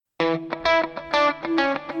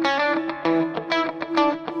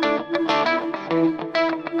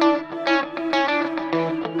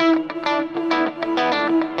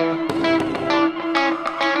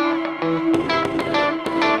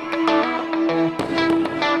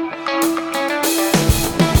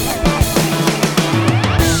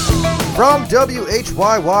From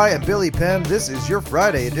WHYY and Billy Penn, this is your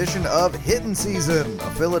Friday edition of Hittin Season,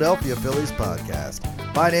 a Philadelphia Phillies podcast.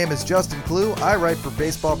 My name is Justin Klugh. I write for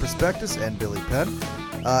Baseball Prospectus and Billy Penn.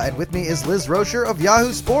 And with me is Liz Roscher of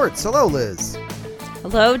Yahoo Sports. Hello, Liz.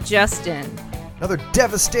 Hello, Justin. Another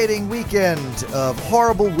devastating weekend of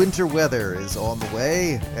horrible winter weather is on the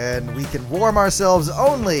way, and we can warm ourselves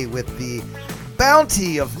only with the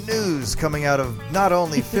bounty of news coming out of not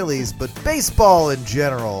only Phillies, but baseball in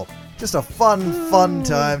general. Just a fun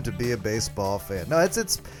time to be a baseball fan. No,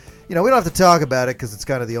 it's we don't have to talk about it because it's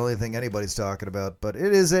kind of the only thing anybody's talking about, but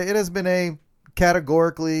it has been a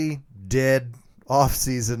categorically dead off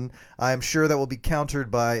season. I'm sure that will be countered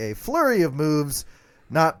by a flurry of moves,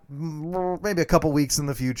 not maybe a couple weeks in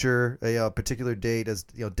the future, a particular date as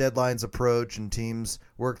deadlines approach and teams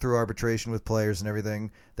work through arbitration with players and everything.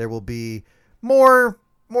 There will be more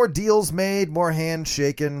deals made, more hands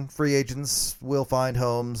shaken. Free agents will find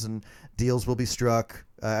homes and deals will be struck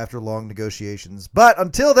after long negotiations. But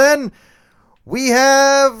until then, we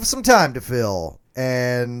have some time to fill,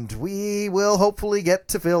 and we will hopefully get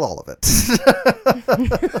to fill all of it.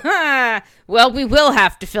 Well, we will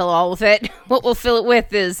have to fill all of it. What we'll fill it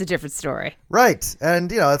with is a different story. Right. And,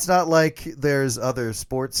 it's not like there's other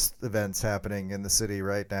sports events happening in the city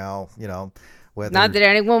right now, Not that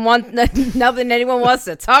anyone wants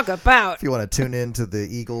to talk about. If you want to tune in to the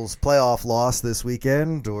Eagles' playoff loss this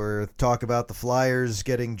weekend, or talk about the Flyers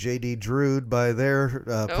getting J.D. Drew'd by their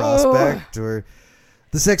prospect, or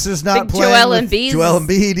the Sixers not playing Joel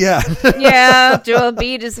Embiid, yeah. Yeah, Joel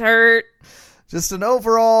Embiid is hurt. Just an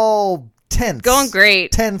overall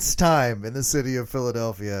tense time in the city of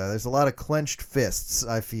Philadelphia. There's a lot of clenched fists,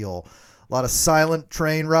 I feel. A lot of silent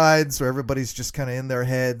train rides where everybody's just kind of in their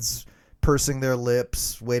heads, pursing their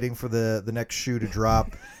lips, waiting for the next shoe to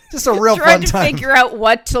drop. Just a real fun time. Trying to figure out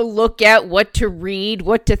what to look at, what to read,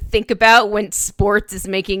 what to think about when sports is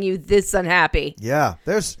making you this unhappy. Yeah,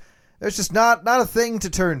 there's just not a thing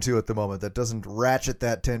to turn to at the moment that doesn't ratchet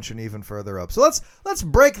that tension even further up. So let's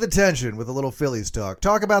break the tension with a little Phillies talk.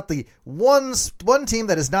 Talk about the one team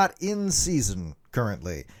that is not in season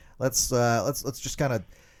currently. Let's just kind of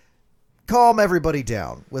calm everybody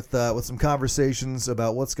down with some conversations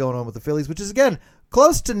about what's going on with the Phillies, which is, again,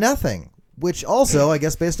 close to nothing, which also, I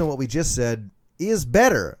guess, based on what we just said, is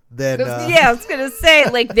better than... Yeah, I was going to say,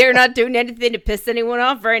 they're not doing anything to piss anyone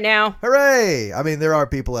off right now. Hooray! I mean, there are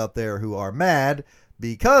people out there who are mad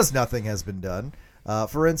because nothing has been done.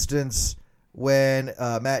 For instance, when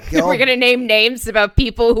Matt Gelb... We're going to name names about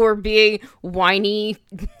people who are being whiny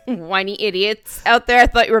idiots out there. I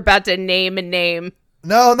thought you were about to name a name.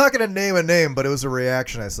 No, I'm not going to name a name, but it was a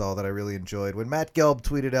reaction I saw that I really enjoyed. When Matt Gelb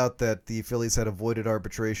tweeted out that the Phillies had avoided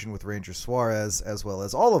arbitration with Ranger Suarez, as well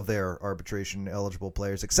as all of their arbitration-eligible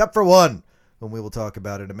players, except for one, whom we will talk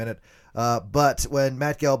about in a minute. But when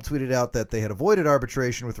Matt Gelb tweeted out that they had avoided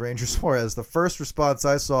arbitration with Ranger Suarez, the first response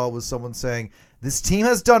I saw was someone saying, "This team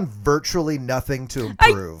has done virtually nothing to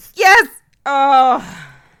improve." Yes! Oh.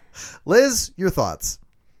 Liz, your thoughts?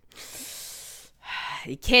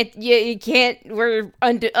 You can't. We're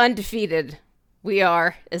undefeated. We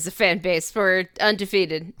are, as a fan base. We're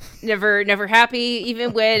undefeated. Never happy,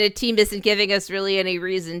 even when a team isn't giving us really any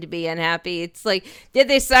reason to be unhappy. It's like, did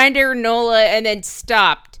they sign Nola and then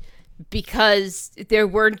stopped because there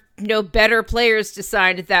were no better players to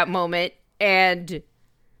sign at that moment, and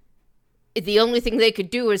the only thing they could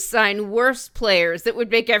do is sign worse players that would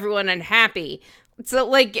make everyone unhappy. So,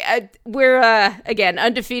 we're, again,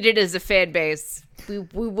 undefeated as a fan base. We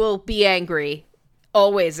will be angry,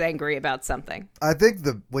 always angry about something. I think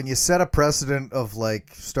when you set a precedent of,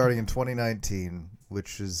 starting in 2019,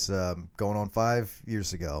 which is going on 5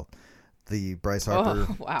 years ago, the Bryce Harper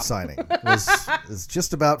signing is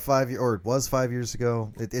just about 5 years, or it was 5 years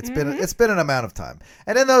ago. It's been an amount of time.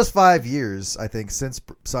 And in those 5 years, I think, since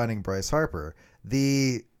signing Bryce Harper,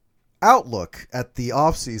 the outlook at the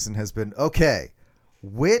offseason has been, okay,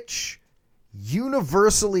 which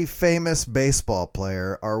universally famous baseball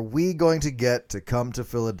player are we going to get to come to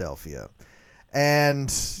Philadelphia? And,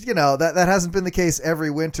 that hasn't been the case every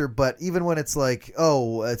winter, but even when it's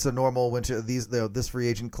it's a normal winter, this free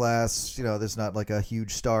agent class, there's not a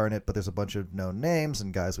huge star in it, but there's a bunch of known names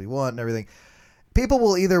and guys we want and everything. People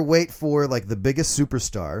will either wait for the biggest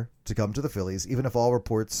superstar to come to the Phillies, even if all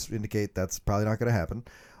reports indicate that's probably not going to happen,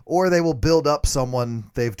 or they will build up someone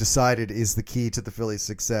they've decided is the key to the Phillies'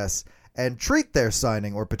 success. and treat their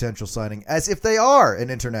signing or potential signing as if they are an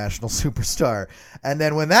international superstar. And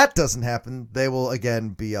then when that doesn't happen, they will again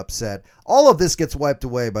be upset. All of this gets wiped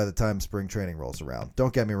away by the time spring training rolls around.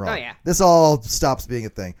 Don't get me wrong. Oh, yeah. This all stops being a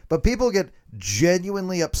thing. But people get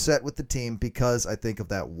genuinely upset with the team because I think of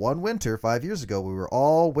that one winter 5 years ago, we were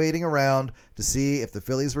all waiting around to see if the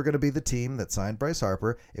Phillies were going to be the team that signed Bryce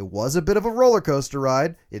Harper. It was a bit of a roller coaster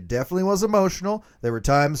ride. It definitely was emotional. There were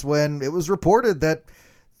times when it was reported that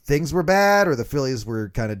things were bad or the Phillies were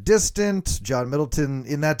kind of distant. John Middleton,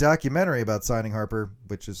 in that documentary about signing Harper,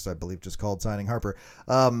 which is, I believe, just called Signing Harper,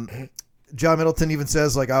 John Middleton even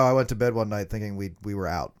says, like, oh, I went to bed one night thinking we were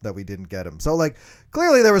out, that we didn't get him. So, like,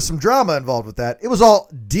 clearly there was some drama involved with that. It was all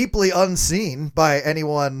deeply unseen by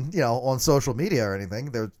anyone, on social media or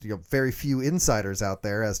anything. There are very few insiders out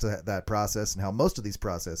there as to that process and how most of these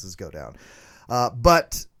processes go down.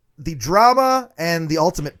 But the drama and the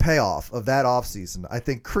ultimate payoff of that offseason, I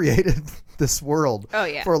think, created this world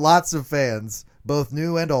for lots of fans, both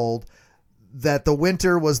new and old, that the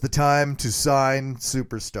winter was the time to sign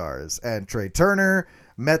superstars. And Trey Turner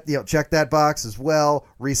checked that box as well.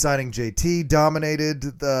 Re-signing JT dominated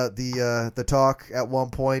the talk at one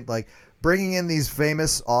point. Like, bringing in these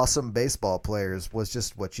famous, awesome baseball players was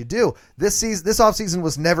just what you do. This offseason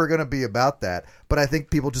was never going to be about that, but I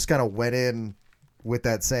think people just kind of went in with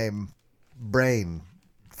that same brain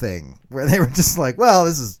thing where they were just like, well,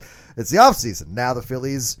 it's the offseason. Now the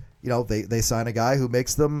Phillies, they sign a guy who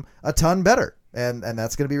makes them a ton better, and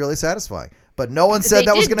that's going to be really satisfying. But no one said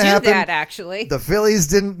that was going to happen. That, actually. The Phillies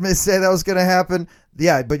didn't say that was going to happen.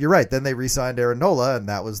 Yeah, but you're right. Then they re-signed Aaron Nola, and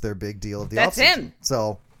that was their big deal of the offseason. That's him.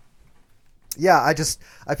 So, yeah,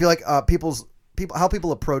 I feel like how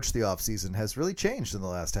people approach the offseason has really changed in the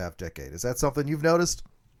last half decade. Is that something you've noticed?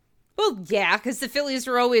 Well, yeah, because the Phillies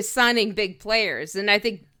were always signing big players, and I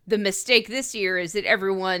think the mistake this year is that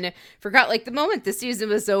everyone forgot, like, the moment the season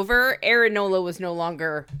was over, Aaron Nola was no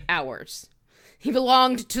longer ours. He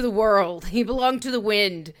belonged to the world. He belonged to the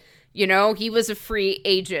wind. He was a free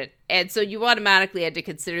agent. And so you automatically had to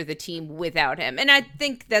consider the team without him. And I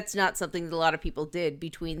think that's not something that a lot of people did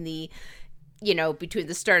between the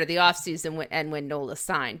start of the offseason and when Nola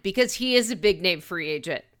signed, because he is a big name free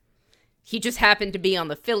agent. He just happened to be on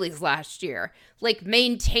the Phillies last year. Like,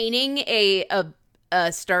 maintaining a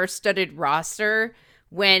star-studded roster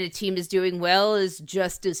when a team is doing well is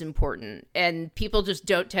just as important. And people just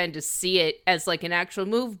don't tend to see it as like an actual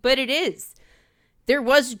move, but it is. There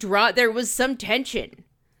was some tension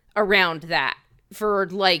around that for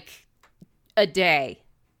like a day,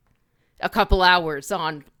 a couple hours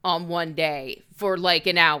on one day for like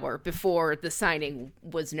an hour before the signing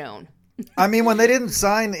was known. I mean, when they didn't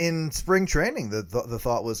sign in spring training, the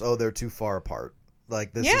thought was, oh, they're too far apart.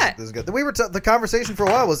 Like, this is good. The conversation for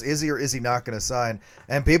a while was, is he or is he not going to sign?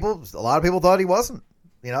 And a lot of people thought he wasn't.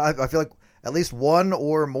 I feel like at least one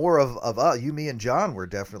or more of you, me, and John were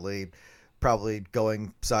definitely probably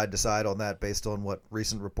going side to side on that based on what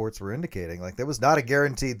recent reports were indicating. Like, there was not a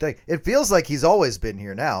guaranteed thing. It feels like he's always been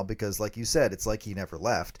here now because, like you said, it's like he never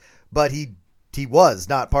left. But he was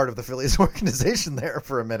not part of the Phillies organization there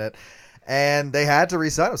for a minute. And they had to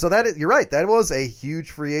re-sign him. So you're right. That was a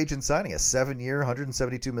huge free agent signing, a 7-year,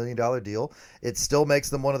 $172 million deal. It still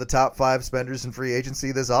makes them one of the top 5 spenders in free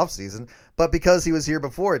agency this offseason. But because he was here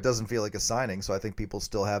before, it doesn't feel like a signing. So I think people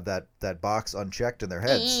still have that box unchecked in their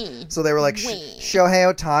heads. So they were like,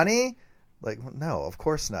 Shohei Ohtani? Like, no, of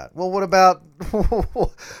course not. Well, what about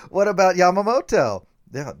Yamamoto?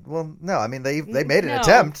 Yeah, well, no, I mean, they made an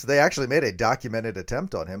attempt. They actually made a documented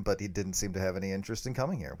attempt on him, but he didn't seem to have any interest in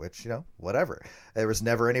coming here, which, whatever. There was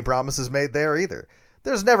never any promises made there either.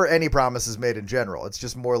 There's never any promises made in general. It's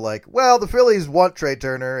just more like, well, the Phillies want Trey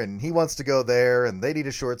Turner, and he wants to go there, and they need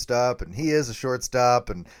a shortstop, and he is a shortstop,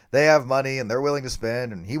 and they have money, and they're willing to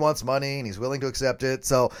spend, and he wants money, and he's willing to accept it.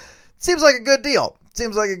 So it seems like a good deal.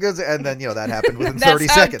 And then, that happened within 30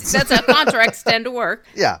 seconds. That's how contracts tend to work.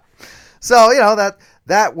 Yeah. So,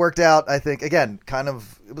 that worked out, I think, again,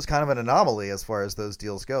 it was kind of an anomaly as far as those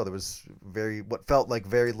deals go. There was what felt like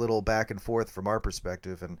very little back and forth from our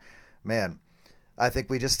perspective. And, man, I think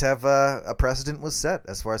we just have a precedent was set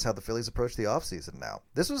as far as how the Phillies approach the offseason now.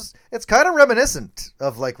 It's kind of reminiscent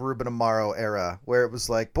of like Ruben Amaro era, where it was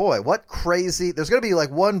like, boy, what crazy, there's going to be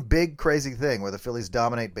like one big crazy thing where the Phillies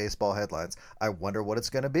dominate baseball headlines. I wonder what it's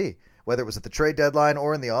going to be, whether it was at the trade deadline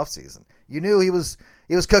or in the offseason. You knew he was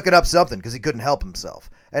cooking up something because he couldn't help himself.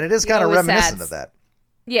 And it is kind of reminiscent of that.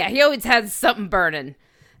 Yeah, he always has something burning.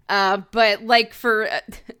 But like for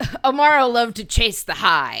Amaro loved to chase the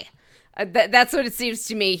high. That's what it seems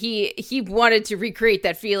to me. He wanted to recreate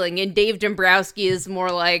that feeling, and Dave Dombrowski is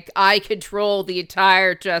more like, I control the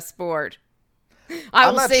entire chessboard.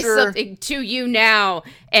 I will say something to you now,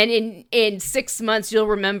 and in 6 months you'll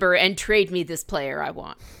remember and trade me this player I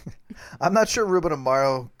want. I'm not sure Ruben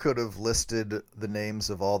Amaro could have listed the names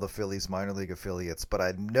of all the Phillies minor league affiliates, but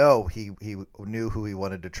I know he knew who he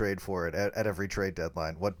wanted to trade for it at every trade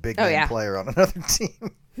deadline. What big name player on another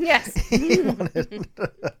team? Yes. He wanted.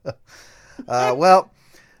 Well,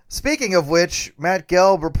 speaking of which, Matt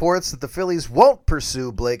Gelb reports that the Phillies won't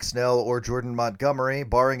pursue Blake Snell or Jordan Montgomery,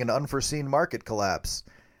 barring an unforeseen market collapse.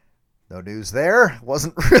 No news there.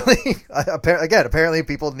 Wasn't really. Apparently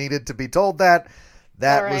people needed to be told that.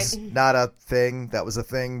 That was not a thing. That was a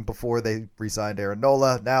thing before they re-signed Aaron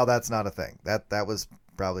Nola. Now that's not a thing. That was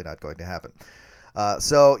probably not going to happen. And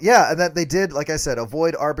that they did, like I said,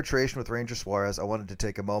 avoid arbitration with Ranger Suarez. I wanted to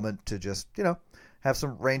take a moment to just, have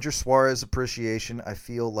some Ranger Suarez appreciation. I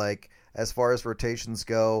feel like as far as rotations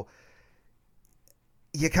go,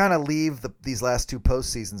 you kind of leave these last two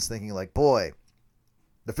postseasons thinking like, boy,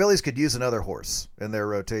 the Phillies could use another horse in their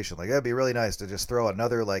rotation. Like, that'd be really nice to just throw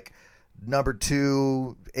another, like, number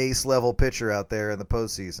 2 ace level pitcher out there in the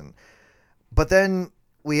postseason. But then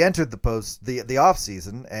we entered the off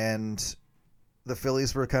season, and the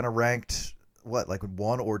Phillies were kind of ranked like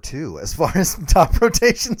 1 or 2 as far as top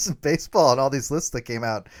rotations in baseball, and all these lists that came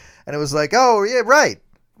out, and it was like, oh yeah,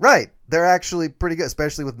 right, they're actually pretty good,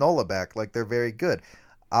 especially with Nola back. Like, they're very good.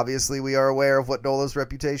 Obviously, we are aware of what Nola's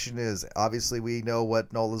reputation is. Obviously, we know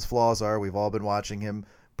what Nola's flaws are. We've all been watching him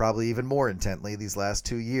probably even more intently these last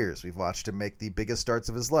 2 years. We've watched him make the biggest starts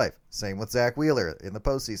of his life. Same with Zach Wheeler in the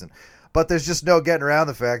postseason. But there's just no getting around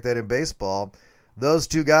the fact that in baseball, those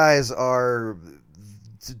two guys are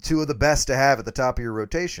two of the best to have at the top of your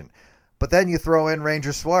rotation. But then you throw in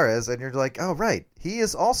Ranger Suarez, and you're like, oh, right, he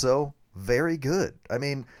is also very good. I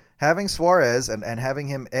mean, having Suarez and having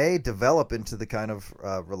him, develop into the kind of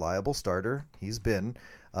reliable starter he's been,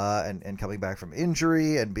 and coming back from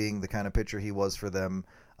injury and being the kind of pitcher he was for them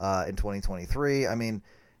in 2023. I mean,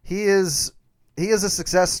 he is a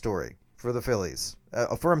success story for the Phillies,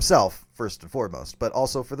 for himself first and foremost, but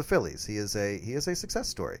also for the Phillies. He is a success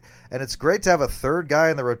story, and it's great to have a third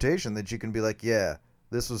guy in the rotation that you can be like, yeah,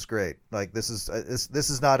 this was great. Like, this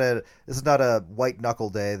is not a white knuckle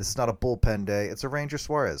day. This is not a bullpen day. It's a Ranger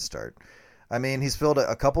Suarez start. I mean, he's filled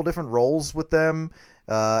a couple different roles with them,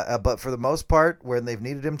 but for the most part, when they've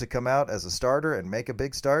needed him to come out as a starter and make a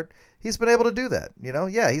big start, he's been able to do that.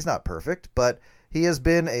 Yeah, he's not perfect, but he has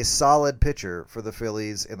been a solid pitcher for the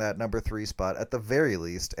Phillies in that number 3 spot at the very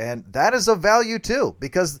least, and that is of value too,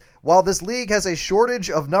 because while this league has a shortage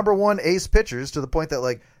of number 1 ace pitchers to the point that,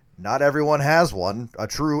 like, not everyone has one, a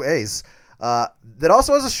true ace, that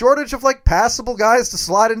also has a shortage of, like, passable guys to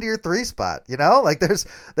slot into your 3 spot. Like,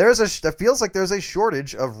 it feels like there's a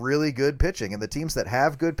shortage of really good pitching, and the teams that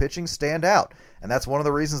have good pitching stand out, and that's one of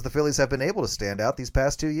the reasons the Phillies have been able to stand out these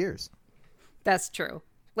past 2 years. That's true.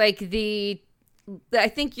 Like, I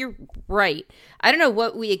think you're right. I don't know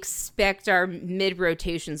what we expect our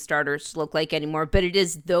mid-rotation starters to look like anymore, but it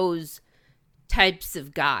is those types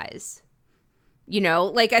of guys.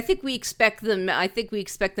 Like, I think we expect them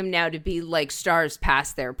now to be like stars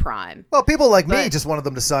past their prime. Well, people like me just wanted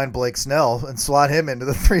them to sign Blake Snell and slot him into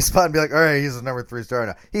the 3 spot and be like, all right, he's a number 3 starter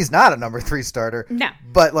now. He's not a number 3 starter. No.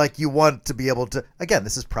 But, like, you want to be able to, again,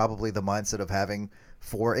 this is probably the mindset of having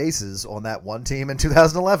 4 aces on that one team in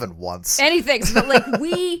 2011 once. Anything. But, like,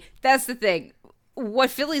 that's the thing. What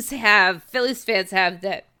Phillies fans have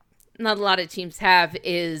that not a lot of teams have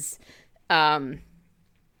is,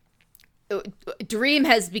 dream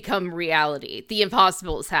has become reality. The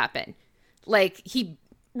impossible has happened. Like,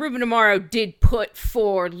 Ruben Amaro did put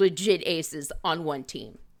 4 legit aces on one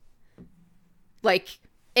team. Like,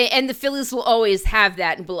 and the Phillies will always have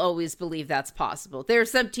that and will always believe that's possible. There are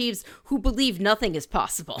some teams who believe nothing is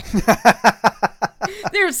possible.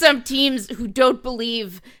 There are some teams who don't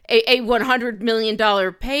believe a $100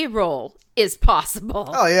 million payroll is possible.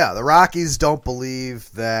 Oh, yeah. The Rockies don't believe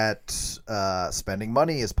that spending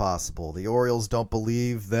money is possible. The Orioles don't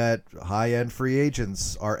believe that high-end free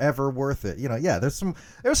agents are ever worth it.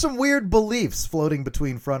 There's some weird beliefs floating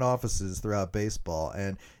between front offices throughout baseball.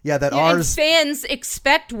 And, and fans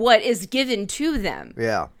expect what is given to them.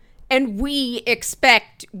 Yeah. And we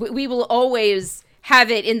will always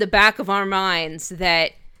have it in the back of our minds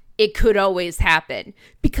that it could always happen,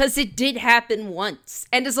 because it did happen once.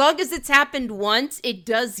 And as long as it's happened once, it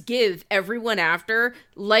does give everyone after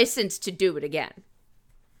license to do it again.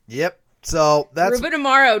 Yep. So that's Ruben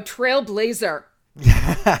Amaro, trailblazer.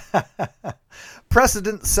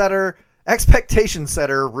 Precedent setter Expectation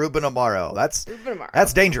setter Ruben Amaro. That's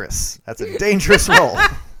dangerous. That's a dangerous role.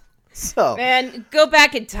 So, man, go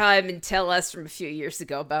back in time and tell us from a few years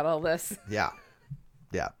ago about all this. Yeah.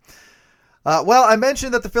 Well, I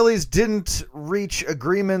mentioned that the Phillies didn't reach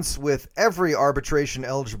agreements with every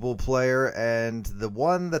arbitration-eligible player, and the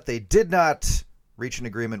one that they did not reach an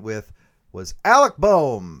agreement with was Alec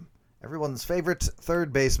Bohm, everyone's favorite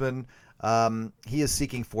third baseman. He is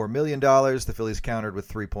seeking $4 million. The Phillies countered with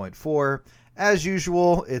 3.4. As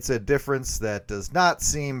usual, it's a difference that does not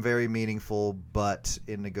seem very meaningful, but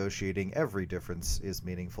in negotiating, every difference is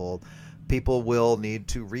meaningful. People will need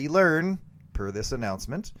to relearn, per this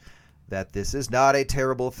announcement, that this is not a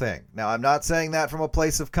terrible thing. Now, I'm not saying that from a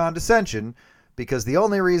place of condescension, because the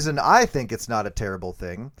only reason I think it's not a terrible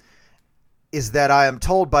thing is that I am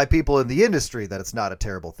told by people in the industry that it's not a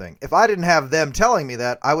terrible thing. If I didn't have them telling me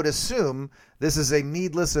that, I would assume this is a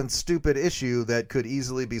needless and stupid issue that could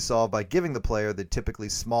easily be solved by giving the player the typically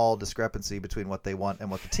small discrepancy between what they want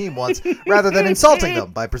and what the team wants, rather than insulting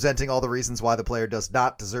them by presenting all the reasons why the player does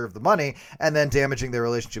not deserve the money and then damaging their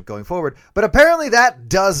relationship going forward. But apparently that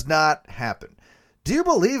does not happen. Do you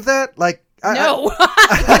believe that? No,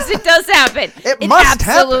 because it does happen. It must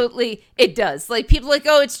absolutely happen. It does. People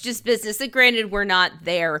oh, it's just business. And granted, we're not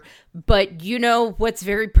there, but you know what's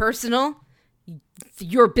very personal?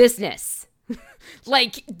 Your business.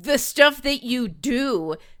 The stuff that you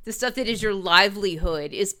do, the stuff that is your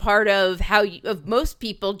livelihood, is part of how of most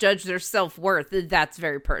people judge their self-worth. That's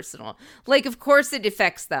very personal. Of course it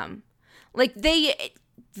affects them.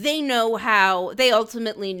 They know how, they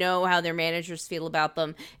ultimately know how their managers feel about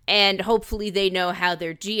them, and hopefully they know how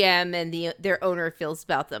their GM and their owner feels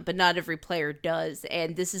about them, but not every player does.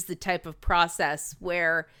 And this is the type of process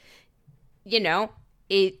where,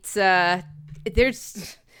 it's, I'm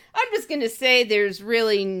just going to say there's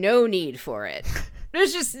really no need for it.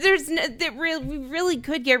 We really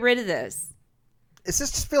could get rid of this. It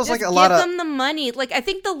just feels just like a lot of... give them the money. I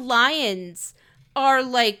think the Lions are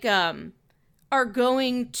are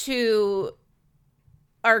going to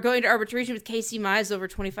arbitration with Casey Mize over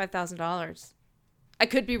 $25,000. I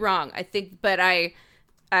could be wrong. I think, but I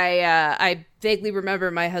vaguely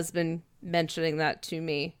remember my husband mentioning that to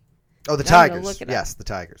me. Oh, the Tigers. Yes, the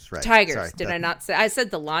Tigers. Right. Tigers. Sorry. Did I not say? I said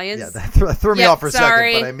the Lions. Yeah, that threw me off for a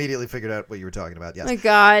second, but I immediately figured out what you were talking about. Yes. My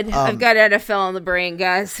God, I've got NFL on the brain,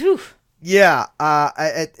 guys. Whew. Yeah.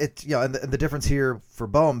 And the difference here for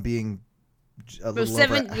Bohm being a little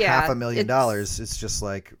over $500,000. It's just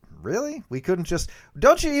really? We couldn't just...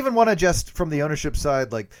 Don't you even want to just, from the ownership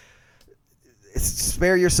side,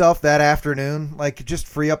 spare yourself that afternoon? Just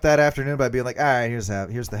free up that afternoon by being all right, here's the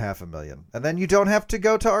 $500,000. And then you don't have to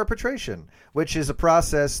go to arbitration, which is a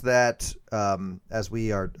process that, as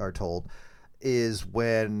we are told, is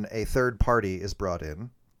when a third party is brought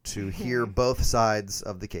in to hear both sides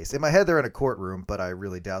of the case. In my head, they're in a courtroom, but I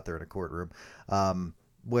really doubt they're in a courtroom.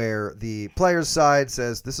 Where the player's side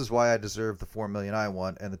says, this is why I deserve the $4 million I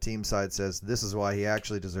want, and the team side says, this is why he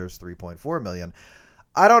actually deserves $3.4 million.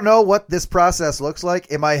 I don't know what this process looks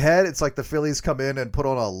like. In my head, it's like the Phillies come in and put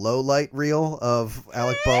on a low-light reel of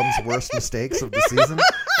Alec Bohm's worst mistakes of the season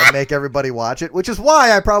and make everybody watch it, which is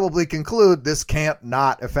why I probably conclude this can't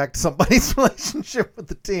not affect somebody's relationship with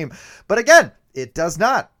the team. But again, it does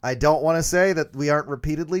not. I don't want to say that we aren't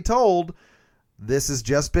repeatedly told this is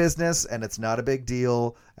just business, and it's not a big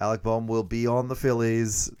deal. Alec Bohm will be on the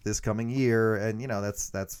Phillies this coming year, and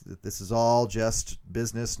this is all just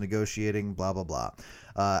business, negotiating, blah blah blah.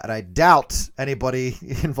 And I doubt anybody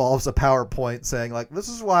involves a PowerPoint saying this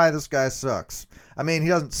is why this guy sucks. I mean, he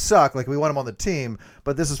doesn't suck. We want him on the team,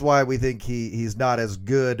 but this is why we think he's not as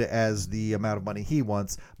good as the amount of money he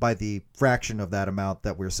wants by the fraction of that amount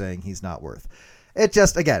that we're saying he's not worth. It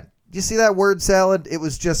just, again. Do you see that word salad? It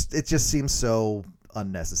just seems so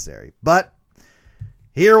unnecessary. But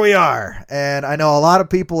here we are. And I know a lot of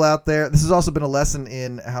people out there. This has also been a lesson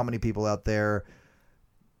in how many people out there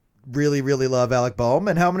really, really love Alec Bohm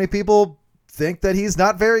and how many people think that he's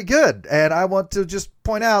not very good. And I want to just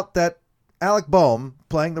point out that Alec Bohm,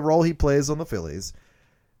 playing the role he plays on the Phillies,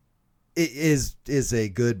 is a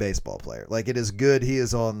good baseball player. It is good he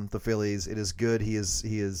is on the Phillies. It is good he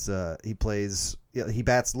plays... he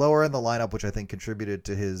bats lower in the lineup, which I think contributed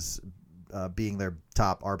to his being their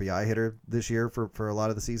top RBI hitter this year for a lot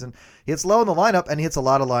of the season. He hits low in the lineup, and he hits a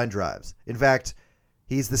lot of line drives. In fact,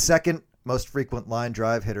 he's the second most frequent line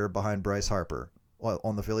drive hitter behind Bryce Harper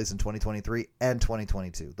on the Phillies in 2023 and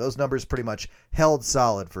 2022. Those numbers pretty much held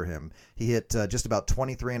solid for him. He hit just about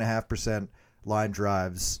 23.5% line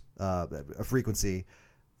drives frequency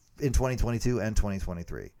in 2022 and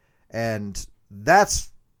 2023. And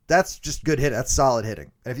that's that's just good hitting. That's solid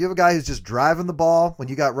hitting. And if you have a guy who's just driving the ball when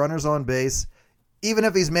you got runners on base, even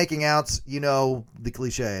if he's making outs, the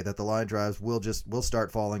cliche that the line drives will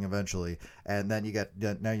start falling eventually, and then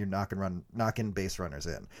now you're knocking base runners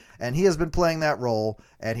in. And he has been playing that role,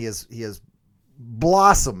 and he has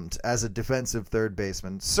blossomed as a defensive third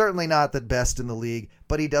baseman. Certainly not the best in the league,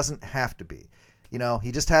 but he doesn't have to be.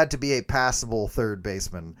 He just had to be a passable third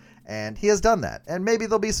baseman, and he has done that. And maybe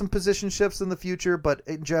there'll be some position shifts in the future, but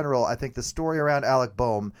in general, I think the story around Alec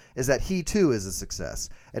Bohm is that he too is a success.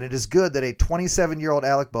 And it is good that a 27-year-old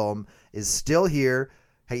Alec Bohm is still here.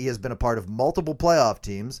 He has been a part of multiple playoff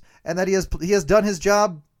teams, and that he has done his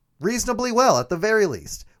job reasonably well at the very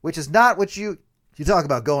least, which is not what you talk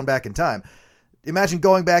about going back in time. Imagine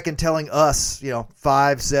going back and telling us,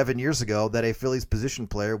 5-7 years ago that a Phillies position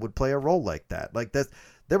player would play a role like that. Like that,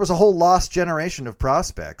 there was a whole lost generation of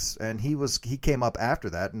prospects, and he came up after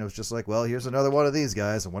that, and it was just like, well, here's another one of these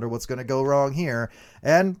guys. I wonder what's going to go wrong here.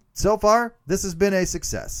 And so far, this has been a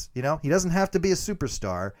success. He doesn't have to be a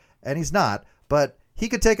superstar, and he's not, but he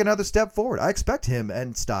could take another step forward. I expect him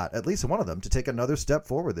and Stott, at least one of them, to take another step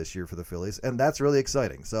forward this year for the Phillies, and that's really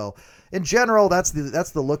exciting. So, in general, that's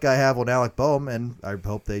the look I have on Alec Bohm, and I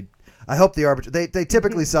hope the they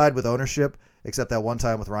typically side with ownership, except that one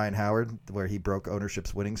time with Ryan Howard where he broke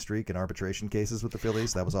ownership's winning streak in arbitration cases with the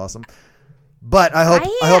Phillies. That was awesome. But I hope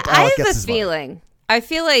Alec gets his money. I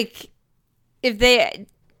feel like if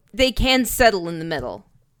they can settle in the middle,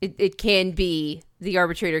 it can be the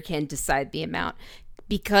arbitrator can decide the amount.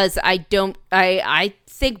 Because I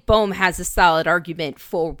think Bohm has a solid argument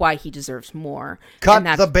for why he deserves more. Cut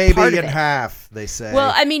the baby in half, they say.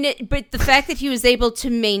 Well, I mean, but the fact that he was able to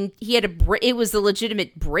it was a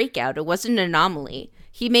legitimate breakout. It wasn't an anomaly.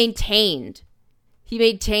 He maintained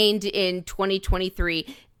in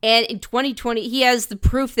 2023, and in 2020, he has the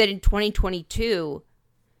proof that in 2022,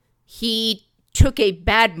 he took a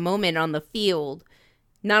bad moment on the field,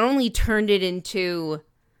 not only turned it into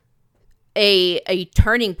a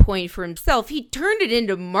turning point for himself, he turned it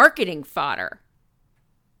into marketing fodder.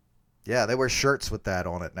 Yeah, they wear shirts with that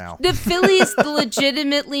on it now. The Phillies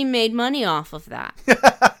legitimately made money off of that.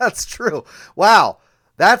 That's true. Wow.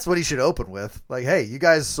 That's what he should open with. Like, hey, you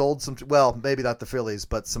guys sold some, well, maybe not the Phillies,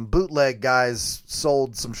 but some bootleg guys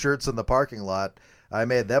sold some shirts in the parking lot. I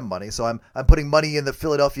made them money. So I'm putting money in the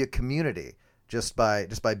Philadelphia community just by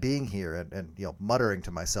being here and muttering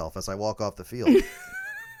to myself as I walk off the field.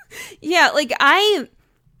 Yeah, like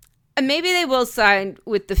maybe they will sign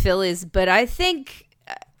with the Phillies, but I think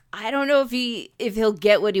I don't know if he'll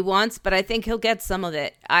get what he wants, but I think he'll get some of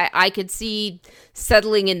it. I could see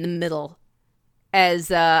settling in the middle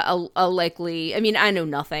as a likely. I mean, I know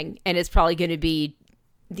nothing, and it's probably going to be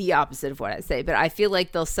the opposite of what I say, but I feel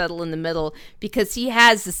like they'll settle in the middle because he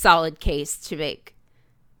has a solid case to make.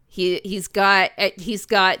 He's got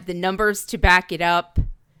the numbers to back it up.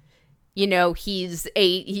 He's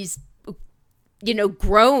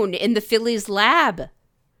grown in the Phillies lab.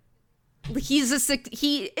 He is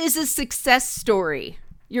a success story.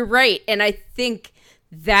 You're right. And I think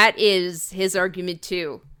that is his argument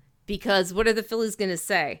too, because what are the Phillies going to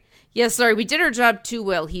say? Yeah, sorry, we did our job too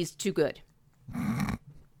well. He's too good.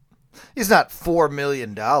 He's not $4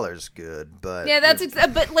 million good, but yeah,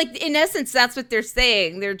 but like in essence, that's what they're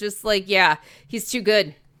saying. They're just like, yeah, he's too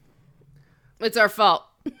good. It's our fault.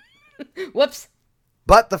 Whoops.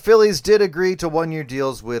 But the Phillies did agree to one-year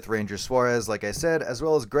deals with Ranger Suarez, like I said, as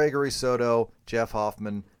well as Gregory Soto, Jeff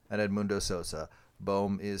Hoffman, and Edmundo Sosa.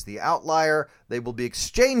 Bohm is the outlier. They will be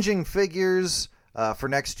exchanging figures for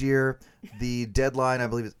next year. The deadline, I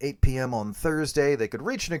believe, is 8 p.m. on Thursday. They could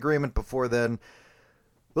reach an agreement before then.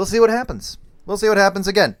 We'll see what happens.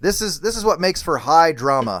 Again, this is what makes for high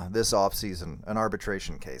drama this offseason, an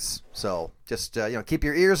arbitration case. So just keep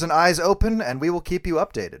your ears and eyes open, and we will keep you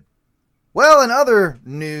updated. Well, in other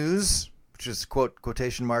news, which is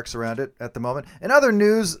quotation marks around it at the moment, in other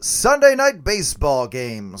news, Sunday night baseball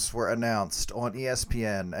games were announced on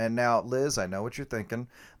ESPN. And now, Liz, I know what you're thinking.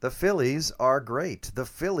 The Phillies are great. The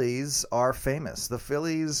Phillies are famous. The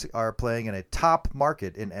Phillies are playing in a top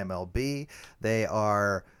market in MLB. They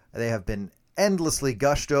have been endlessly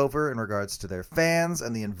gushed over in regards to their fans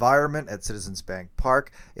and the environment at Citizens Bank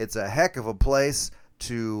Park. It's a heck of a place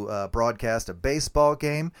to broadcast a baseball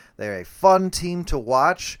game. They're a fun team to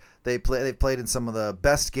watch. They played in some of the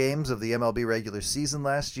best games of the MLB regular season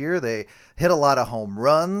last year. They hit a lot of home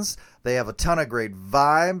runs. They have a ton of great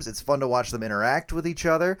vibes. It's fun to watch them interact with each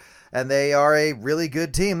other. And they are a really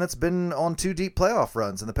good team that's been on 2 deep playoff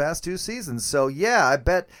runs in the past 2 seasons. So, yeah, I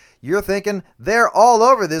bet you're thinking they're all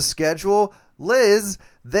over this schedule. Liz,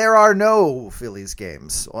 there are no Phillies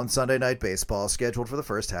games on Sunday Night Baseball scheduled for the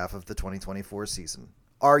first half of the 2024 season.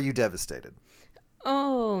 Are you devastated?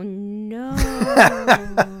 Oh, no.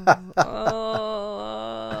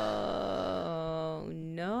 Oh,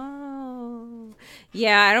 no.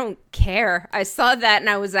 Yeah, I don't care. I saw that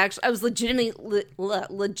and I was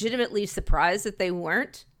legitimately surprised that they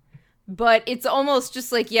weren't. But it's almost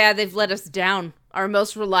just like, yeah, they've let us down. Our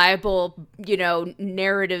most reliable,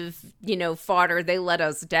 narrative, fodder, they let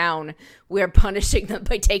us down. We're punishing them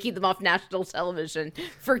by taking them off national television,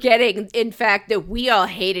 forgetting, in fact, that we all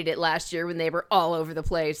hated it last year when they were all over the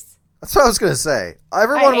place. That's what I was going to say.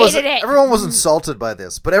 Everyone was insulted by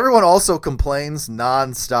this, but everyone also complains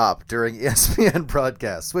nonstop during ESPN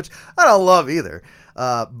broadcasts, which I don't love either.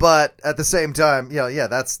 But at the same time,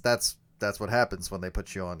 that's what happens when they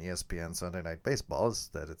put you on ESPN Sunday Night Baseball,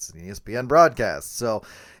 is that it's an ESPN broadcast. So,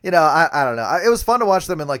 I don't know. It was fun to watch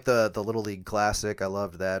them in like the Little League Classic. I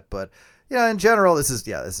loved that. But, in general, this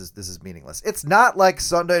is meaningless. It's not like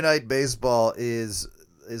Sunday Night Baseball is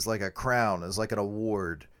like a crown, is like an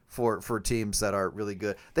award for teams that are really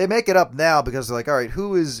good. They make it up now because they're like, all right,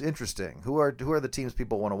 who is interesting? Who are the teams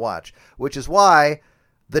people want to watch? Which is why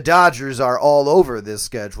the Dodgers are all over this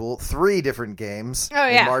schedule. 3 different games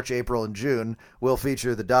in March, April, and June will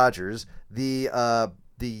feature the Dodgers. The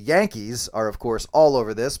Yankees are, of course, all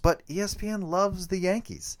over this, but ESPN loves the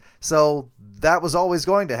Yankees. So that was always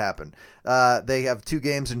going to happen. They have 2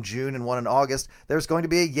 games in June and 1 in August. There's going to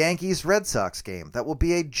be a Yankees-Red Sox game. That will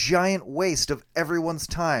be a giant waste of everyone's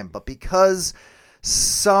time. But because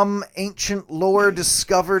some ancient lore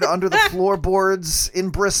discovered under the floorboards in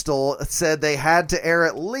Bristol said they had to air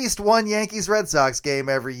at least one Yankees-Red Sox game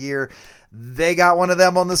every year, they got one of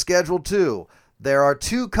them on the schedule too. There are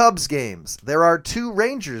 2 Cubs games. There are 2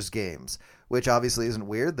 Rangers games, which obviously isn't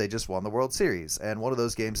weird. They just won the World Series, and one of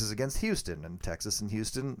those games is against Houston, and Texas and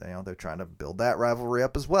Houston, they're trying to build that rivalry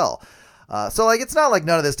up as well. So it's not like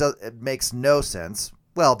none of this it makes no sense.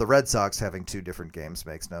 Well, the Red Sox having 2 different games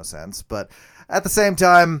makes no sense, but at the same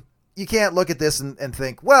time, you can't look at this and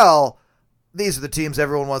think, well, these are the teams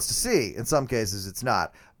everyone wants to see. In some cases, it's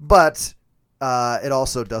not, but it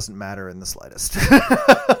also doesn't matter in the slightest.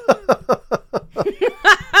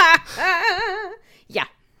 Yeah,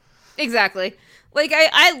 exactly. Like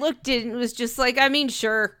I looked at it and was just like, I mean,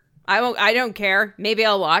 sure, I don't care. Maybe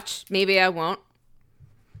I'll watch. Maybe I won't.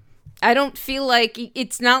 I don't feel like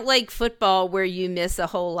it's not like football where you miss a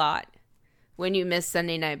whole lot when you miss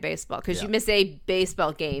Sunday Night Baseball because you miss a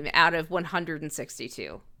baseball game out of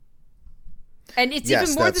 162. And it's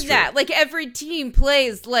even more than that. Like every team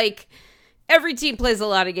plays a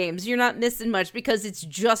lot of games. You're not missing much because it's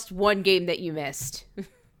just one game that you missed.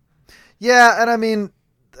 Yeah, and I mean,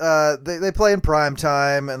 they play in prime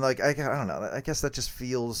time, and like I don't know. I guess that just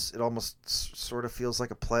feels, it almost sort of feels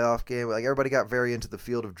like a playoff game. Like everybody got very into the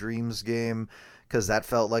Field of Dreams game because that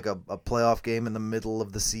felt like a playoff game in the middle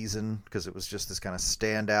of the season because it was just this kind of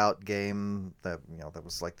standout game that that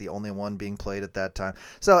was like the only one being played at that time.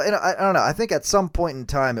 So I don't know. I think at some point in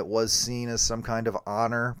time it was seen as some kind of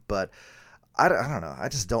honor, but I don't know. I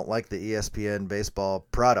just don't like the ESPN baseball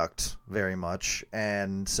product very much,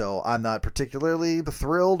 and so I'm not particularly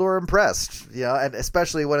thrilled or impressed. And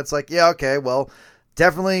especially when it's like, yeah, okay, well,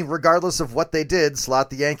 definitely, regardless of what they did, slot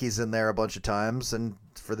the Yankees in there a bunch of times, and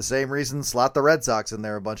for the same reason, slot the Red Sox in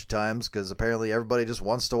there a bunch of times, because apparently everybody just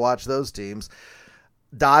wants to watch those teams.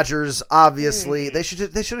 Dodgers, obviously, they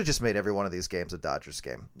should have just made every one of these games a Dodgers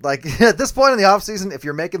game. Like, at this point in the offseason, if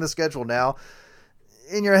you're making the schedule now,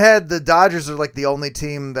 in your head, the Dodgers are like the only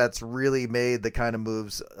team that's really made the kind of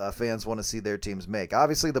moves fans want to see their teams make.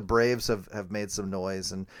 Obviously, the Braves have made some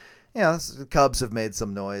noise, and the Cubs have made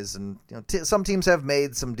some noise, and some teams have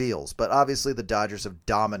made some deals. But obviously, the Dodgers have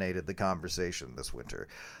dominated the conversation this winter.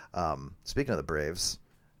 Speaking of the Braves,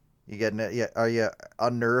 are you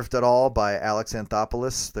unnerved at all by Alex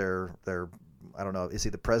Anthopoulos? Their I don't know, is he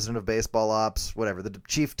the president of baseball ops, whatever, the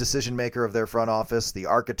chief decision maker of their front office, the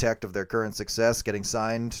architect of their current success, getting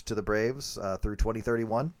signed to the Braves through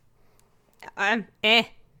 2031? I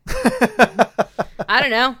don't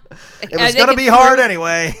know. It was going to be hard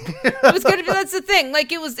anyway. It was going to be, that's the thing.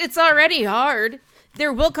 Like it's already hard.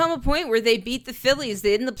 There will come a point where they beat the Phillies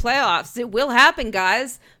in the playoffs. It will happen,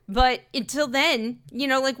 guys. But until then,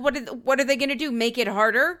 what are they going to do? Make it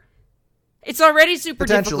harder? It's already super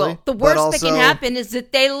difficult. The worst that can happen is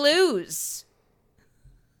that they lose.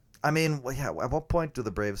 I mean, at what point do the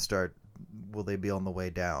Braves start? Will they be on the way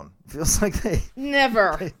down? Feels like they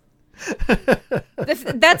never.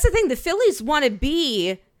 That's the thing. The Phillies want to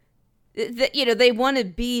be, they want to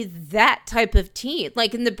be that type of team.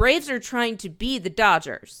 Like, and the Braves are trying to be the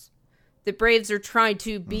Dodgers. The Braves are trying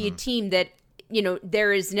to be a team that,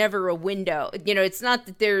 there is never a window. It's not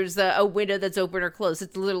that there's a window that's open or closed.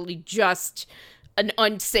 It's literally just an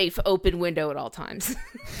unsafe open window at all times.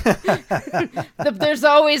 There's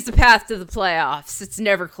always the path to the playoffs. It's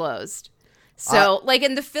never closed. So,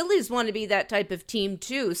 and the Phillies want to be that type of team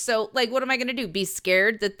too. So, what am I going to do? Be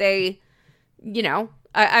scared that they,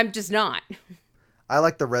 I'm just not. I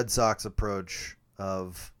like the Red Sox approach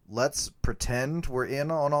of let's pretend we're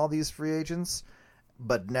in on all these free agents,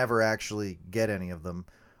 but never actually get any of them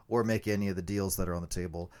or make any of the deals that are on the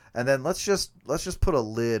table. And then let's just put a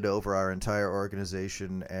lid over our entire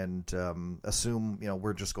organization and assume,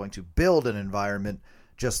 we're just going to build an environment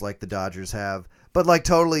just like the Dodgers have, but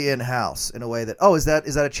totally in-house in a way that, is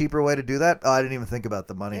that a cheaper way to do that? Oh, I didn't even think about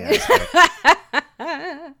the money aspect.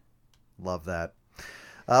 Love that.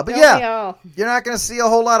 But you're not going to see a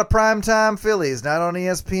whole lot of primetime Phillies, not on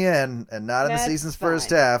ESPN and not in the season's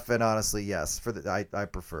first half. And honestly, yes, I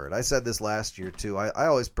prefer it. I said this last year too. I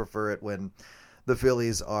always prefer it when the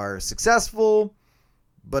Phillies are successful,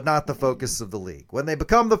 but not the focus of the league. When they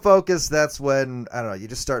become the focus, that's when, I don't know, you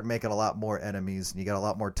just start making a lot more enemies and you got a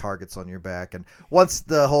lot more targets on your back. And once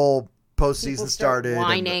the whole postseason started,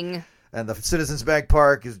 whining. And the Citizens Bank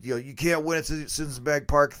Park is, you can't win at Citizens Bank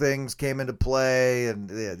Park things came into play, and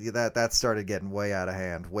that started getting way out of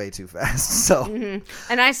hand, way too fast. So,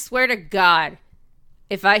 And I swear to God,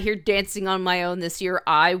 if I hear Dancing on My Own this year,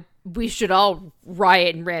 we should all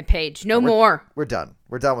riot and rampage. No more. We're done.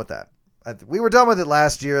 We're done with that. We were done with it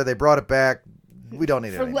last year. They brought it back. We don't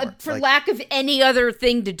need it anymore. For lack of any other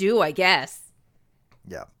thing to do, I guess.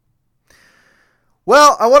 Yeah.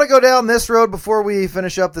 Well, I want to go down this road before we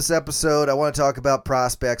finish up this episode. I want to talk about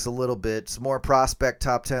prospects a little bit. Some more prospect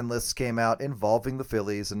top 10 lists came out involving the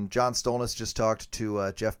Phillies, and John Stolnis just talked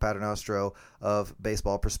to Jeff Paternostro of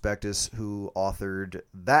Baseball Prospectus, who authored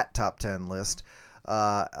that top 10 list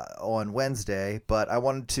on Wednesday. But I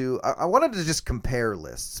wanted to just compare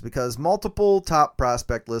lists because multiple top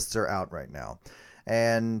prospect lists are out right now.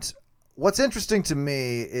 And what's interesting to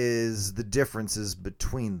me is the differences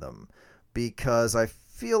between them, because I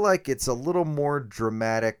feel like it's a little more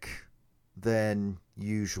dramatic than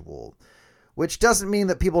usual, which doesn't mean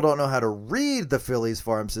that people don't know how to read the Phillies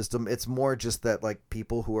farm system. It's more just that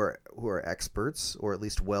people who are experts, or at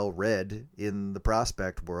least well-read in the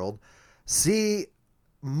prospect world, see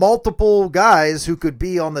multiple guys who could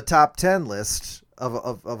be on the top 10 list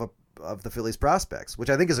of the Phillies prospects, which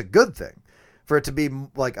I think is a good thing. For it to be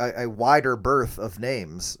a wider berth of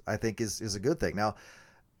names, I think is a good thing. Now,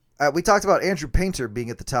 we talked about Andrew Painter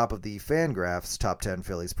being at the top of the Fangraphs top 10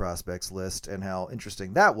 Phillies prospects list and how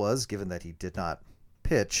interesting that was, given that he did not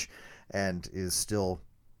pitch and is still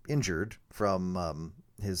injured from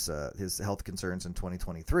his health concerns in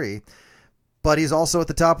 2023. But he's also at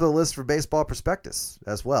the top of the list for Baseball Prospectus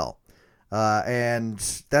as well. And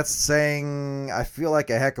that's saying, I feel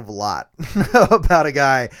like, a heck of a lot about a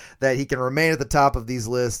guy that he can remain at the top of these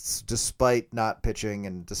lists despite not pitching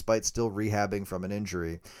and despite still rehabbing from an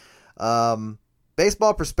injury.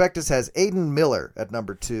 Baseball Prospectus has Aiden Miller at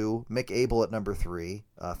number 2, Mick Abel at number 3.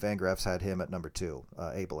 Fangraphs had him at number 2.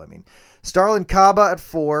 Abel, I mean. Starlin Caba at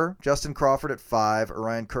 4, Justin Crawford at 5,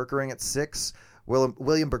 Orion Kerkering at 6,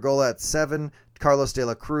 William Bergolla at 7, Carlos De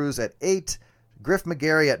La Cruz at 8, Griff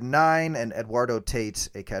McGarry at 9, and Eduardo Tate,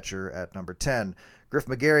 a catcher, at number 10. Griff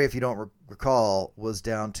McGarry, if you don't recall, was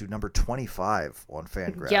down to number 25 on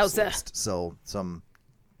Fangraphs list. So some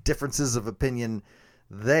differences of opinion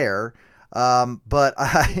there. But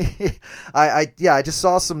I just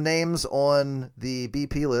saw some names on the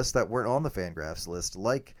BP list that weren't on the Fangraphs list,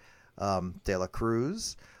 like De La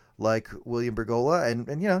Cruz, like William Bergolla,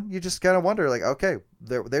 and you just kind of wonder, okay,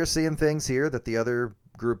 they're seeing things here that the other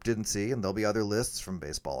group didn't see, and there'll be other lists from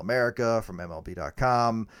Baseball America, from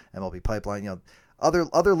MLB.com, MLB Pipeline,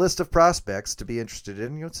 other list of prospects to be interested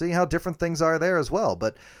in, see how different things are there as well.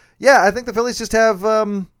 But yeah, I think the Phillies just have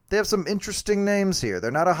they have some interesting names here.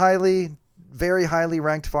 They're not a very highly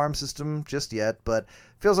ranked farm system just yet, but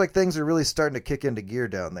feels like things are really starting to kick into gear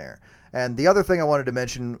down there. And the other thing I wanted to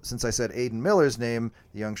mention, since I said Aiden Miller's name,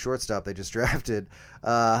 the young shortstop they just drafted,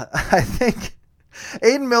 I think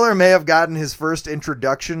Aiden Miller may have gotten his first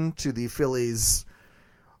introduction to the Phillies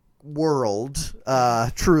world,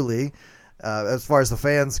 truly, as far as the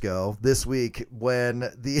fans go, this week when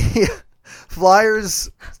the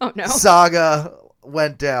Flyers saga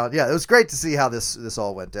went down. Yeah, it was great to see how this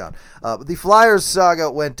all went down. The Flyers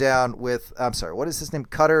saga went down with, I'm sorry, what is his name?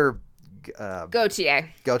 Cutter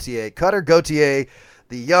Gauthier. Cutter Gauthier,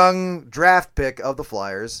 the young draft pick of the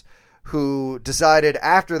Flyers, who decided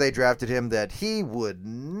after they drafted him that he would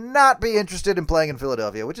not be interested in playing in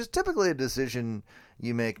Philadelphia, which is typically a decision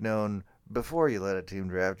you make known before you let a team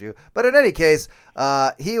draft you. But in any case,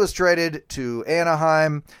 he was traded to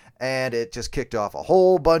Anaheim, and it just kicked off a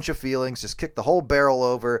whole bunch of feelings, just kicked the whole barrel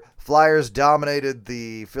over. Flyers dominated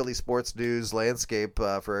the Philly sports news landscape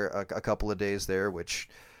for a couple of days there, which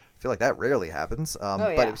I feel like that rarely happens.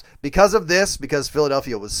 But it was because of this, because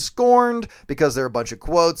Philadelphia was scorned, because there are a bunch of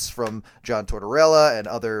quotes from John Tortorella and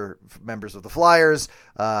other members of the Flyers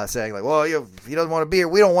saying like, well, he doesn't want to be here.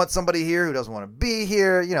 We don't want somebody here who doesn't want to be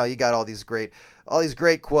here. You know, you got all these great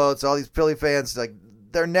quotes, all these Philly fans, like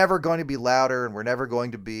they're never going to be louder and we're never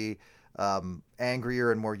going to be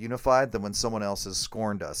angrier and more unified than when someone else has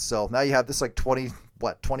scorned us. So now you have this like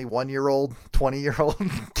 21-year-old,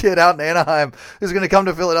 20-year-old kid out in Anaheim who's going to come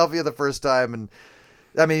to Philadelphia the first time. And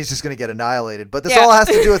I mean, he's just going to get annihilated. But this all has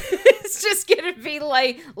to do with... It's just going to be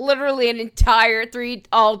like literally an entire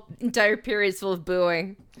periods full of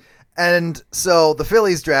booing. And so the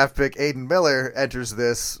Phillies draft pick, Aiden Miller, enters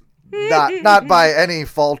this not by any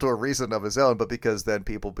fault or reason of his own, but because then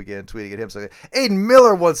people began tweeting at him saying, Aiden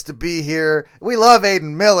Miller wants to be here. We love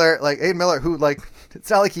Aiden Miller. Like Aiden Miller, who like, it's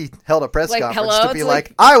not like he held a press conference to be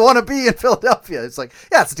like, I want to be in Philadelphia. It's like,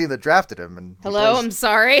 yeah, it's the team that drafted him. And I'm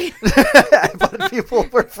sorry. But people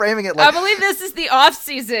were framing it like, I believe this is the off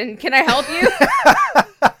season. Can I help you?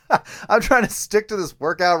 I'm trying to stick to this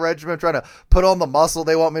workout regimen. I'm trying to put on the muscle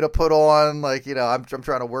they want me to put on. Like, you know, I'm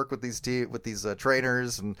trying to work with these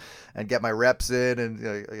trainers and get my reps in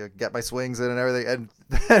and get my swings in and everything.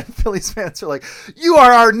 And Phillies fans are like, "You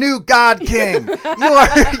are our new God King. You are,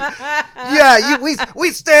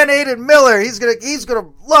 we stand Aiden Miller. He's gonna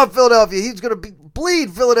love Philadelphia. He's gonna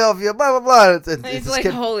bleed Philadelphia. Blah blah blah." And he's like,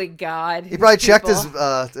 holy God. He probably checked his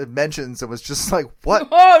mentions and was just like, "What?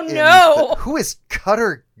 Oh no! Who is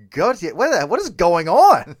Cutter Gauthier? What is going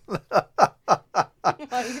on?"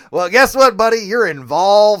 Well, guess what, buddy? You're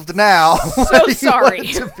involved now. So sorry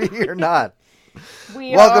to be or not.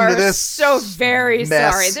 Welcome to this. So very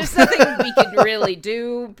mess. Sorry. There's nothing we can really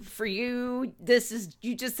do for you.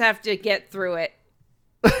 You just have to get through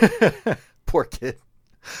it. Poor kid.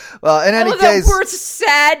 Well, in any case, we're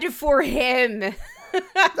sad for him.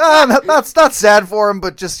 That's not sad for him,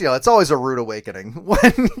 but just, it's always a rude awakening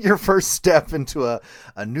when your first step into a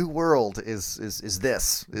new world is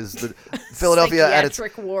the Philadelphia at its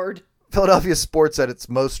ward. Philadelphia sports at its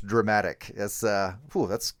most dramatic. It's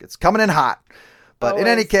coming in hot. But in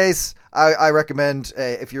any case, I recommend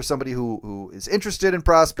if you're somebody who is interested in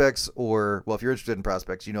prospects, or if you're interested in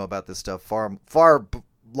prospects, you know about this stuff far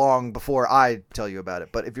long before I tell you about it.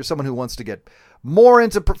 But if you're someone who wants to get more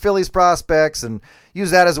into Phillies prospects and use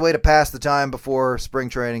that as a way to pass the time before spring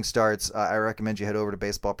training starts, I recommend you head over to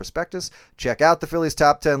Baseball Prospectus, check out the Phillies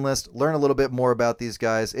top 10 list, learn a little bit more about these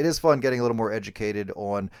guys. It is fun getting a little more educated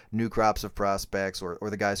on new crops of prospects or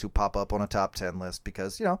the guys who pop up on a top 10 list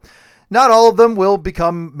because, not all of them will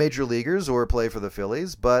become major leaguers or play for the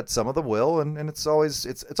Phillies, but some of them will, and it's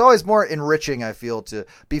always more enriching, I feel, to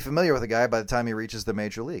be familiar with a guy by the time he reaches the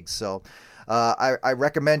major leagues. So I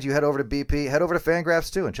recommend you head over to BP, head over to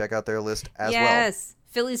Fangraphs too, and check out their list as well. Yes,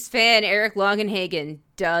 Phillies fan Eric Longenhagen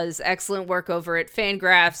does excellent work over at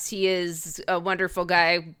Fangraphs. He is a wonderful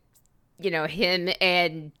guy. Him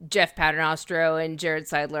and Jeff Paternostro and Jared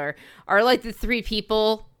Seidler are like the three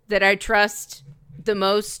people that I trust the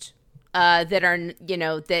most. That are,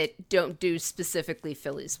 that don't do specifically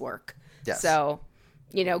Phillies work. Yes. So,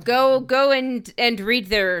 go and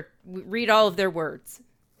read all of their words.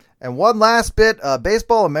 And one last bit,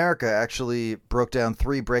 Baseball America actually broke down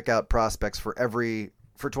 3 breakout prospects for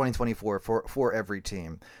 2024 for every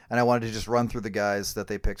team. And I wanted to just run through the guys that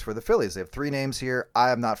they picked for the Phillies. They have 3 names here.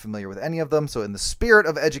 I am not familiar with any of them. So in the spirit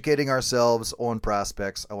of educating ourselves on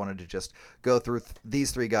prospects, I wanted to just go through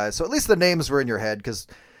these 3 guys. So at least the names were in your head, because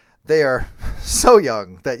they are so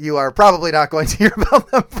young that you are probably not going to hear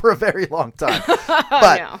about them for a very long time.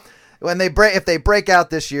 But no. If they break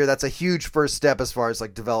out this year, that's a huge first step as far as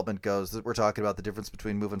like development goes. We're talking about the difference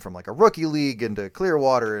between moving from like a rookie league into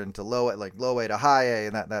Clearwater into low A to high A,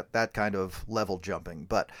 and that kind of level jumping.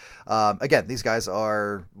 But again, these guys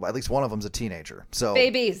are, at least one of them's a teenager. So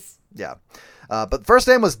babies. Yeah. But the first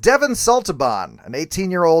name was Devin Saltaban, an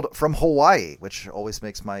 18-year-old from Hawaii, which always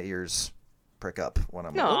makes my ears prick up when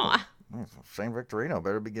I'm Shane Victorino,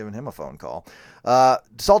 better be giving him a phone call.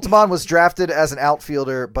 Saltaban was drafted as an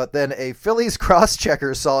outfielder, but then a Phillies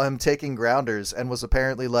cross-checker saw him taking grounders and was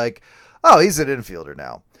apparently like, oh, he's an infielder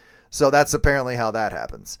now. So that's apparently how that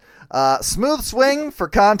happens. Smooth swing for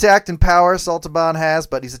contact and power, Saltaban has,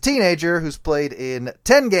 but he's a teenager who's played in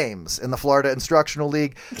 10 games in the Florida Instructional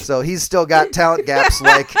League, so he's still got talent gaps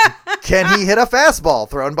like, can he hit a fastball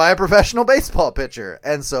thrown by a professional baseball pitcher,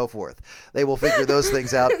 and so forth. They will figure those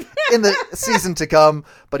things out in the season to come,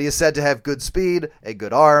 but he is said to have good speed, a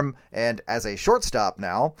good arm, and as a shortstop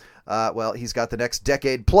now, he's got the next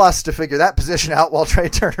decade plus to figure that position out while Trey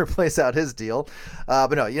Turner plays out his deal.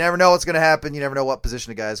 But no, you never know what's going to happen. You never know what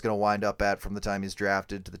position a guy is going to wind up at from the time he's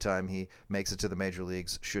drafted to the time he makes it to the major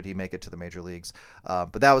leagues, should he make it to the major leagues.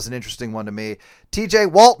 But that was an interesting one to me. TJ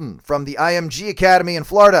Walton from the IMG Academy in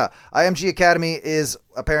Florida. IMG Academy is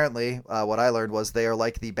apparently, what I learned was they are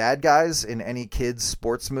like the bad guys in any kid's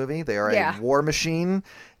sports movie. They are a war machine,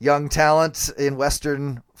 young talent in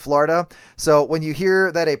Western Florida. So when you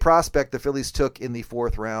hear that a prospect the Phillies took in the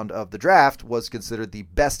 4th round of the draft was considered the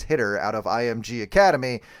best hitter out of IMG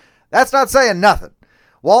Academy, that's not saying nothing.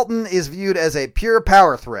 Walton is viewed as a pure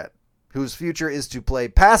power threat whose future is to play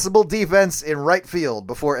passable defense in right field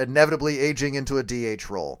before inevitably aging into a DH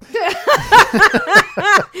role.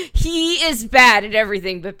 He is bad at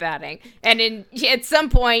everything but batting. And at some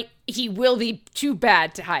point, he will be too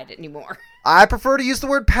bad to hide it anymore. I prefer to use the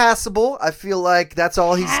word passable. I feel like that's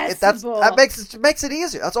all that makes it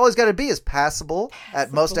easier. That's all he's got to be is passable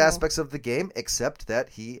at most aspects of the game, except that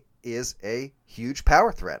he is a huge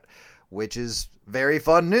power threat, which is very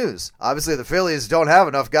fun news. Obviously, the Phillies don't have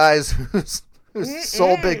enough guys whose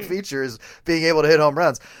sole big feature is being able to hit home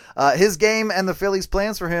runs. His game and the Phillies'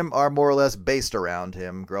 plans for him are more or less based around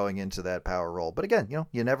him growing into that power role. But again,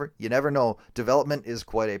 you never know. Development is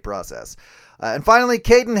quite a process. And finally,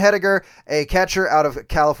 Caden Hediger, a catcher out of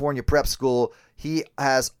California prep school. He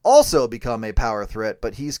has also become a power threat,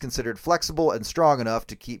 but he's considered flexible and strong enough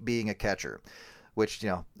to keep being a catcher. Which,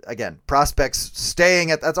 again, prospects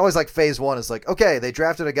staying at, that's always like phase one is like, okay, they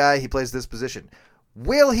drafted a guy, he plays this position.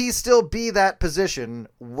 Will he still be that position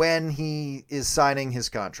when he is signing his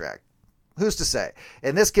contract? Who's to say?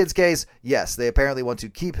 In this kid's case, yes, they apparently want to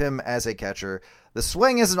keep him as a catcher. The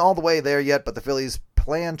swing isn't all the way there yet, but the Phillies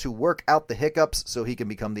plan to work out the hiccups so he can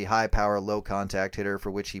become the high-power, low-contact hitter for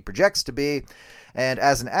which he projects to be. And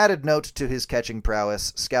as an added note to his catching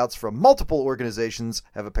prowess, scouts from multiple organizations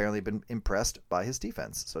have apparently been impressed by his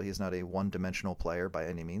defense. So he's not a one-dimensional player by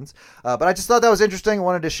any means. But I just thought that was interesting. I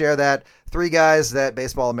wanted to share that. 3 guys that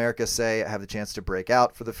Baseball America say have the chance to break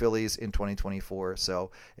out for the Phillies in 2024.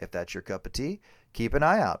 So if that's your cup of tea, keep an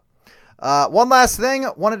eye out. One last thing,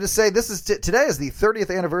 wanted to say today is the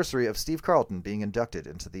 30th anniversary of Steve Carlton being inducted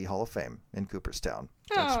into the Hall of Fame in Cooperstown.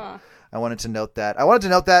 I wanted to note that.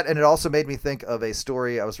 And it also made me think of a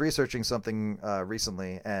story. I was researching something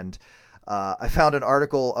recently, and I found an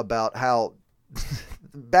article about how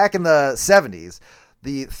back in the 70s,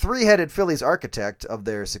 the 3-headed Phillies architect of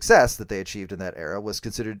their success that they achieved in that era was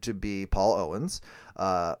considered to be Paul Owens,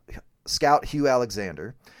 scout Hugh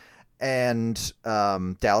Alexander, and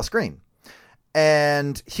Dallas Green.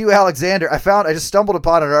 And Hugh Alexander, I just stumbled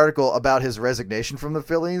upon an article about his resignation from the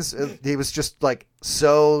Phillies. He was just like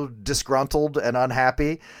so disgruntled and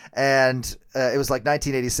unhappy. And it was like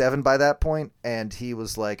 1987 by that point. And he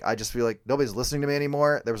was like, I just feel like nobody's listening to me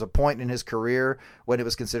anymore. There was a point in his career when it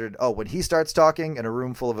was considered, when he starts talking in a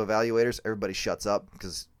room full of evaluators, everybody shuts up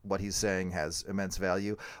because what he's saying has immense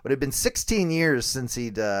value. But it had been 16 years since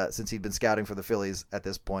he'd been scouting for the Phillies at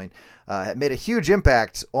this point. Had made a huge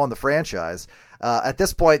impact on the franchise. At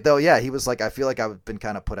this point, though, he was like, I feel like I've been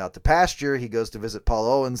kind of put out to pasture. He goes to visit Paul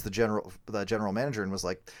Owens, the general manager, and was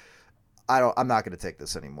like, I'm not going to take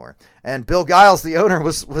this anymore. And Bill Giles, the owner,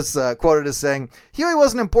 was quoted as saying, Huey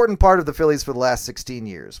was an important part of the Phillies for the last 16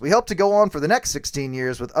 years. We hope to go on for the next 16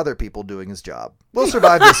 years with other people doing his job. We'll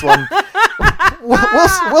survive this one.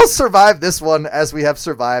 We'll survive this one as we have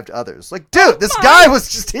survived others. Like, dude, this guy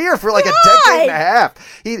was just here for like a decade and a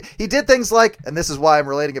half. He did things like, and this is why I'm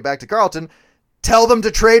relating it back to Carlton, tell them to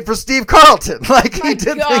trade for Steve Carlton. Like, he did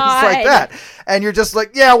things like that. And you're just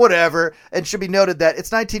like, yeah, whatever. And should be noted that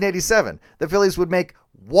it's 1987. The Phillies would make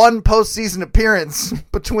one postseason appearance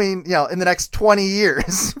between, in the next 20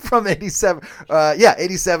 years from 87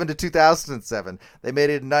 to 2007. They made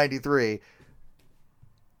it in 93.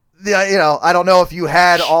 Yeah, I don't know if you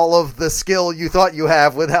had all of the skill you thought you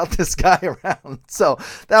have without this guy around. So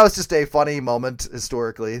that was just a funny moment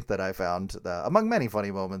historically that I found among many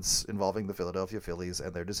funny moments involving the Philadelphia Phillies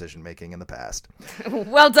and their decision-making in the past.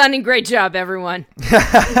 Well done and great job, everyone.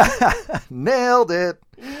 Nailed it.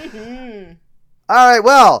 Mm-hmm. All right,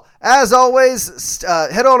 well, as always,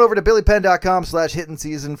 head on over to billypenn.com/Hittin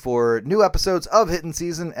Season for new episodes of Hittin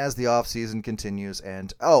Season as the off-season continues.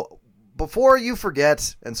 And, before you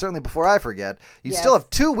forget, and certainly before I forget, you Yes. still have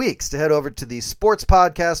 2 weeks to head over to the Sports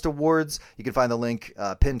Podcast Awards. You can find the link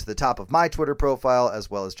pinned to the top of my Twitter profile,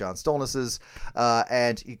 as well as John Stolnis's.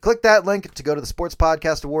 And you click that link to go to the Sports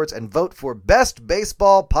Podcast Awards and vote for Best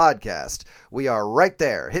Baseball Podcast. We are right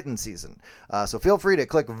there, Hittin season. So feel free to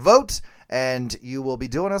click vote, and you will be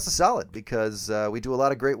doing us a solid, because we do a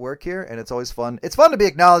lot of great work here, and it's always fun. It's fun to be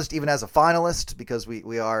acknowledged even as a finalist, because we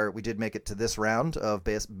did make it to this round of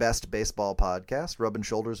Best Baseball Podcast, rubbing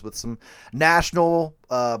shoulders with some national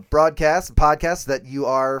podcasts that you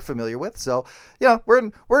are familiar with. So we're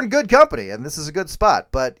in good company, and this is a good spot.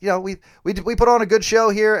 But we put on a good show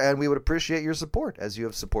here, and we would appreciate your support, as you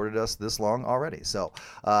have supported us this long already. So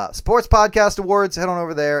Sports Podcast Awards, head on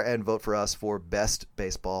over there and vote for us for Best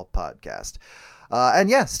Baseball Podcast.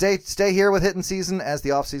 Stay here with Hittin season as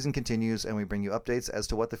the off season continues, and we bring you updates as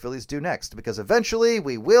to what the Phillies do next, because eventually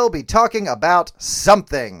we will be talking about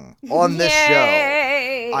something on this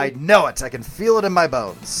show. I know it. I can feel it in my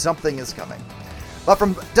bones. Something is coming. But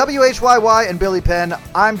from WHYY and Billy Penn,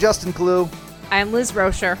 I'm Justin Klugh. I'm Liz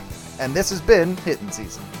Roscher. And this has been Hittin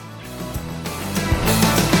season.